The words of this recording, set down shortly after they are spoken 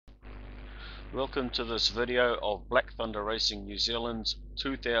Welcome to this video of Black Thunder Racing New Zealand's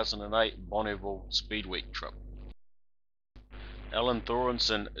 2008 Bonnivelle Speed Week trip. Alan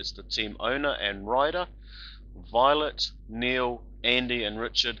Thorenson is the team owner and rider. Violet, Neil, Andy and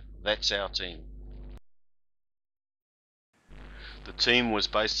Richard, that's our team. The team was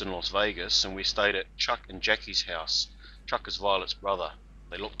based in Las Vegas and we stayed at Chuck and Jackie's house. Chuck is Violet's brother.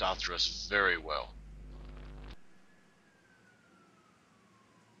 They looked after us very well.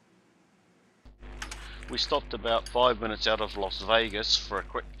 We stopped about 5 minutes out of Las Vegas for a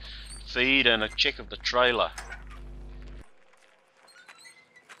quick feed and a check of the trailer.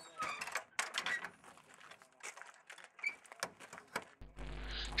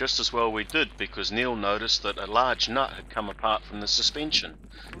 Just as well we did, because Neil noticed that a large nut had come apart from the suspension.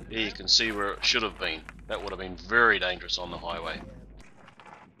 There you can see where it should have been. That would have been very dangerous on the highway.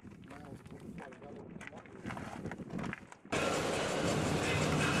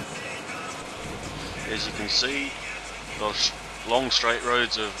 As you can see, those long straight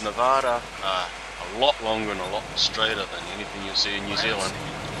roads of Nevada are a lot longer and a lot straighter than anything you'll see in New Zealand.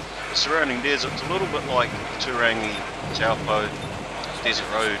 The surrounding desert's a little bit like Turangi, Taupo, Desert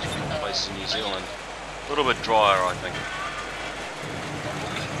Road place in New Zealand. A little bit drier, I think.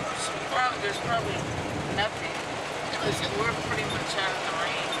 There's probably nothing, because we're pretty much out of the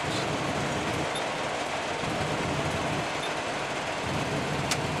range.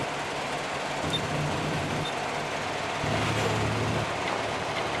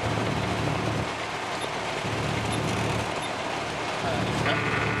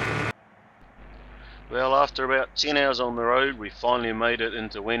 Well, after about 10 hours on the road, we finally made it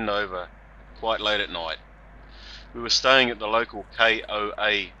into Wendover, quite late at night. We were staying at the local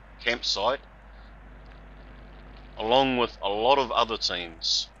KOA campsite, along with a lot of other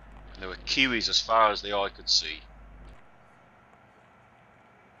teams. There were Kiwis as far as the eye could see.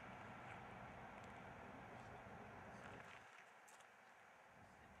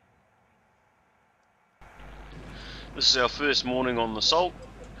 This is our first morning on the Salt.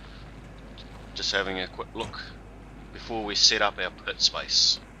 Just having a quick look before we set up our pit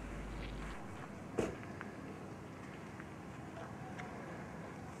space.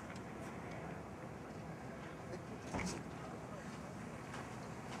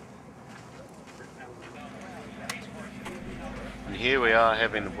 And here we are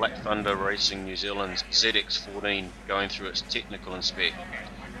having the Black Thunder Racing New Zealand's ZX14 going through its technical inspect.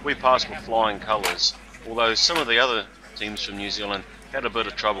 We passed with flying colours, although some of the other teams from New Zealand had a bit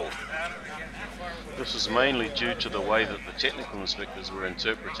of trouble. This was mainly due to the way that the technical inspectors were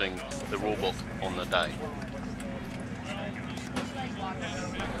interpreting the rulebook on the day.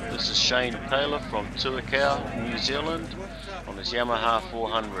 This is Shane Taylor from Tuakau, New Zealand, on his Yamaha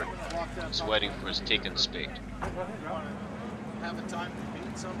 400. He's waiting for his tech inspect.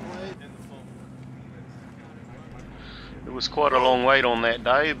 It was quite a long wait on that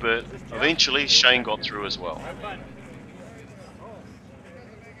day, but eventually Shane got through as well.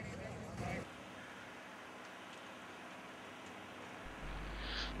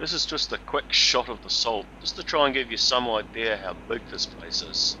 This is just a quick shot of the Salt, just to try and give you some idea how big this place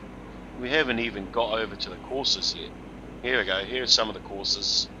is. We haven't even got over to the courses yet. Here we go, here's some of the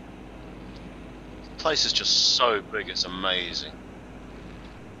courses. The place is just so big, it's amazing.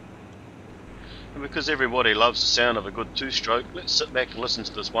 And because everybody loves the sound of a good two-stroke, let's sit back and listen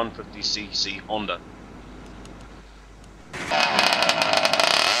to this 150cc Honda.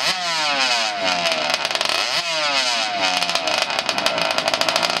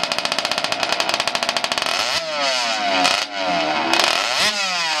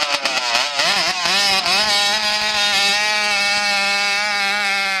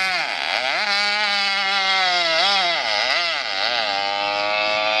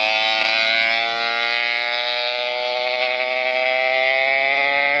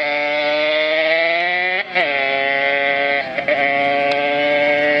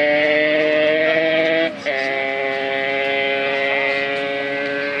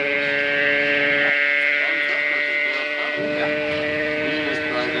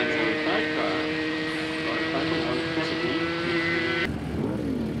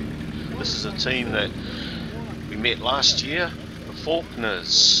 This is a team that we met last year, the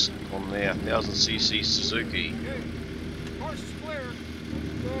Faulkners, on their 1000cc Suzuki.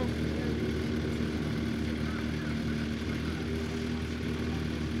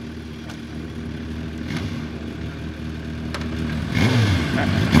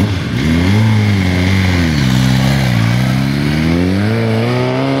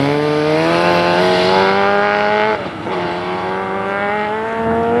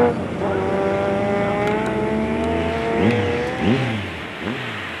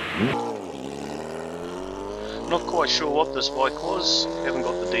 Not quite sure what this bike was, haven't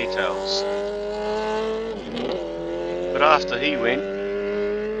got the details. But after he went,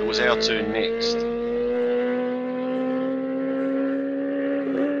 it was our turn next.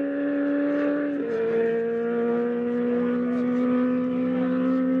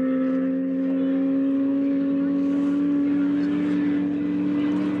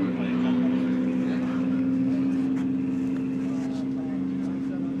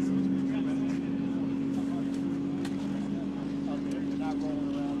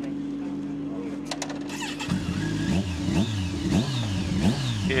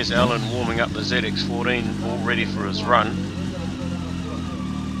 Here's Alan warming up the ZX14, all ready for his run.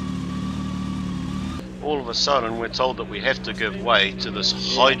 All of a sudden we're told that we have to give way to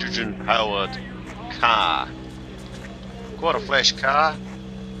this hydrogen powered car. Quite a flash car,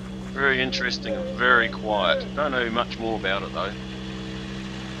 very interesting and very quiet. Don't know much more about it though.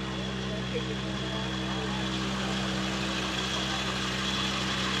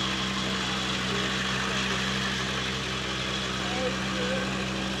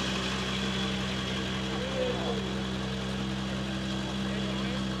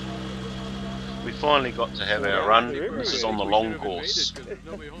 We finally got to have our run. This is on the long course.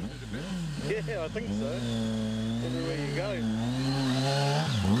 Yeah, I think so. Everywhere you go.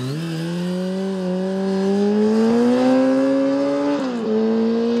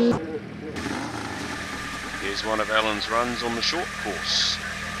 Here's one of Alan's runs on the short course.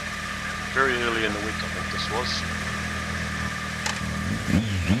 Very early in the week I think this was.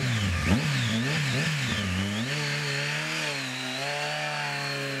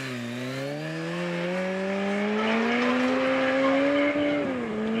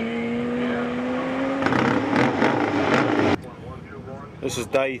 This is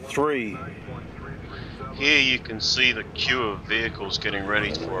day 3. Here you can see the queue of vehicles getting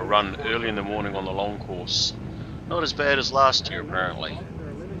ready for a run early in the morning on the long course. Not as bad as last year apparently.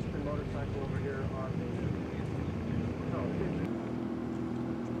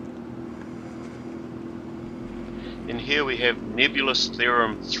 And here we have Nebulous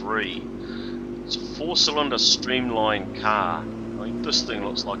Theorem 3. It's a 4-cylinder streamlined car. I mean, this thing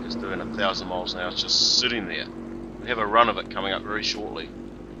looks like it's doing 1,000 miles an hour. It's just sitting there. We have a run of it coming up very shortly.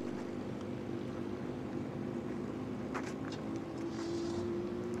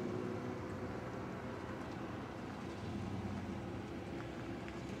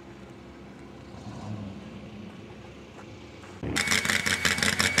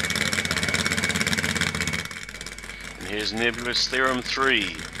 And here's Nebulous Theorem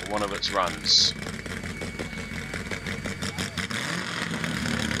 3 for one of its runs.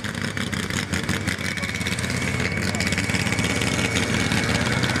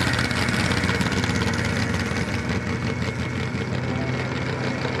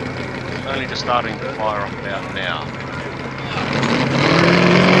 Only just starting to fire up about now.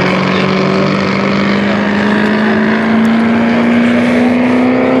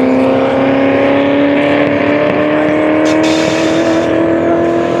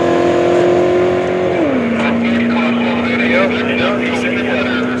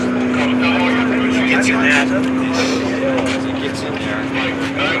 Gets in there. It gets in there.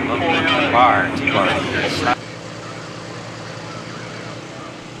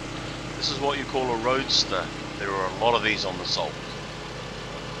 This is what you call a roadster. There are a lot of these on the Salt.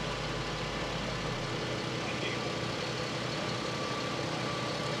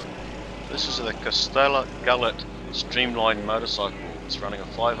 This is the Costella Gullet streamlined motorcycle. It's running a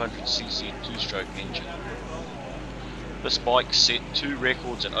 500cc 2-stroke engine. This bike set 2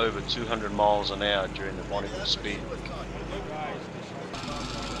 records at over 200 miles an hour during the Bonnivelle Speed Week.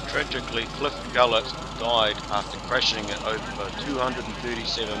 Tragically, Cliff Gullet died after crashing at over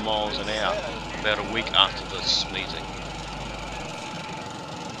 237 miles an hour about a week after this meeting.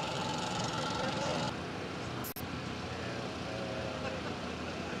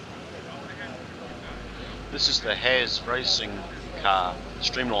 This is the Has racing car,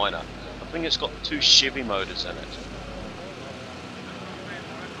 Streamliner. I think it's got 2 Chevy motors in it.